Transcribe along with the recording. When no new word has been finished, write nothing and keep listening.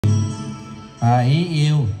Ý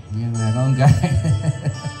yêu nhưng là con gái.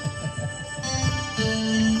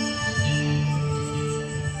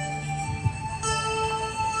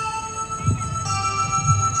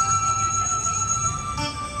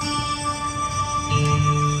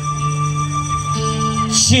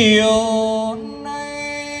 Chiều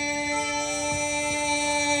nay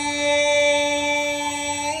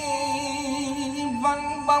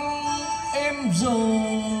vắng bóng em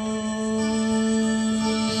rồi,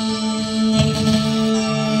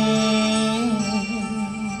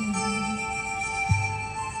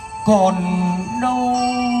 còn đâu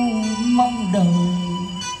mong đời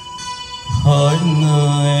hỡi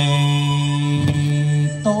người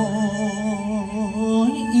tôi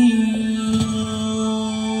yêu.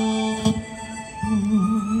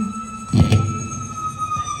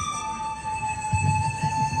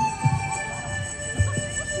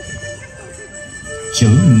 Chữ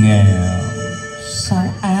nghèo sao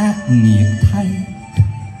ác nghiệt thay,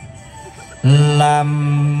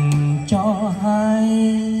 làm cho hai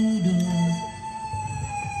đường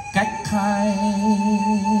cách hai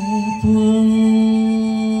phương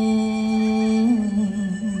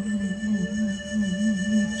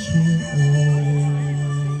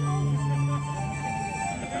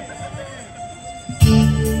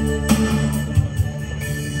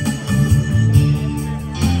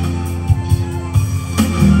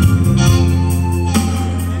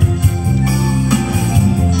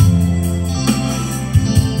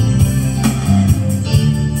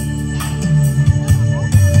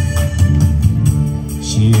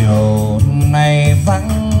chiều nay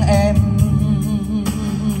vắng em,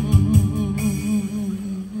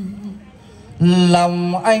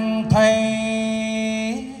 lòng anh thấy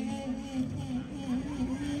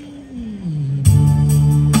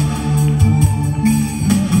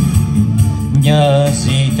nhờ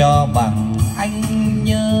gì cho bằng anh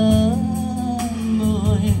nhớ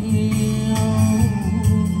người yêu.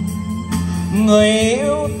 Người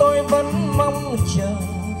yêu tôi vẫn mong chờ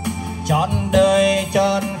trọn đời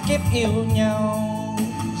trọn kiếp yêu nhau,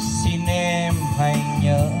 xin em hãy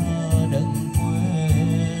nhớ đừng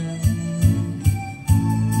quên.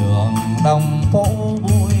 Đường đồng phố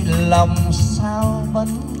vui lòng sao vẫn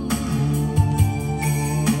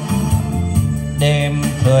đêm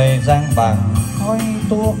thời gian bằng khói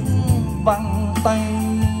thuốc vắng tay,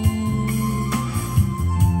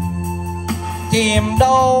 tìm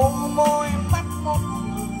đâu môi mắt một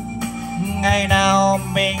người ngày nào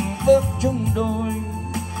mình bước chung đôi.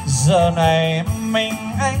 Giờ này mình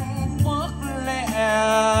anh bước lẻ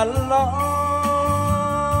loi.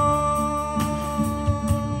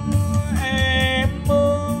 Em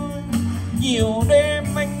ơi, nhiều đêm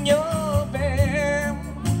anh nhớ về em,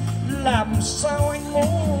 làm sao anh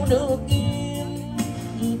ngủ được yên.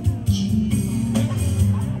 Chỉ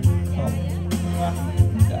không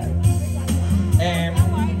ngăn cản em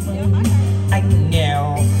ơi, anh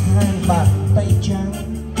nghèo hai bàn tay trắng.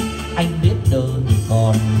 Anh biết đời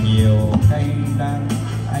còn nhiều cay đắng,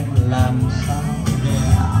 anh làm sao để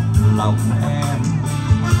lòng em.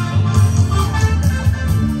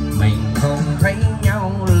 Mình không thấy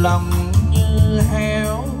nhau lòng như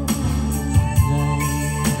heo gầy,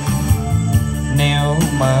 nếu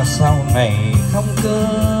mà sau này không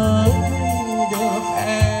cưới được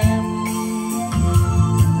em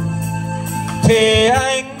thì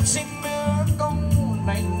anh xin đưa câu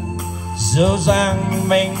này. Dù rằng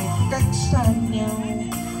mình cách xa nhau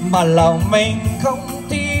mà lòng mình không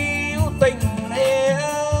thiếu tình yêu.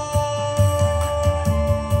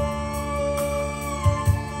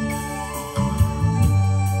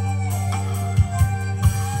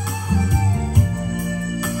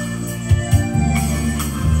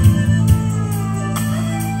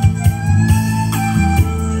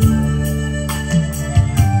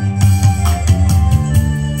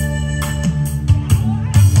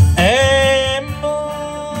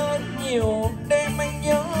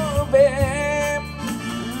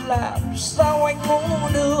 Làm sao anh ngủ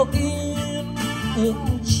được yên, ước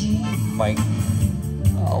chi mình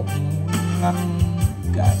ông ngăn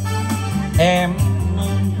cản em.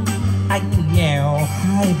 Anh nghèo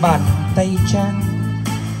hai bàn tay trắng,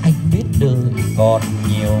 anh biết đời còn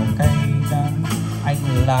nhiều cay đắng,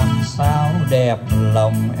 anh làm sao đẹp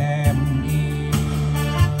lòng em yêu.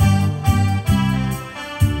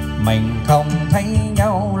 Mình không thấy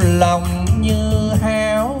nhau lòng như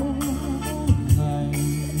heo,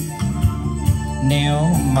 nếu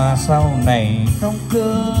mà sau này không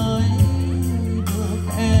cưới được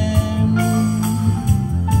em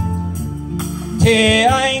thì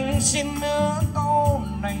anh xin đưa câu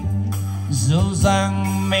này. Dù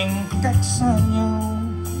rằng mình cách xa nhau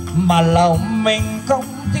mà lòng mình không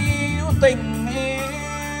thiếu tình yêu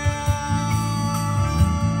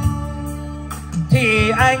thì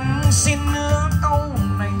anh xin hứa câu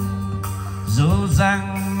này, dù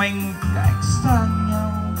rằng mình cách xa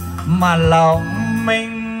nhau mà lòng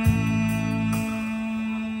mình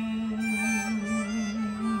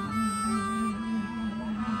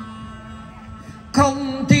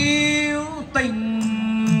không tin.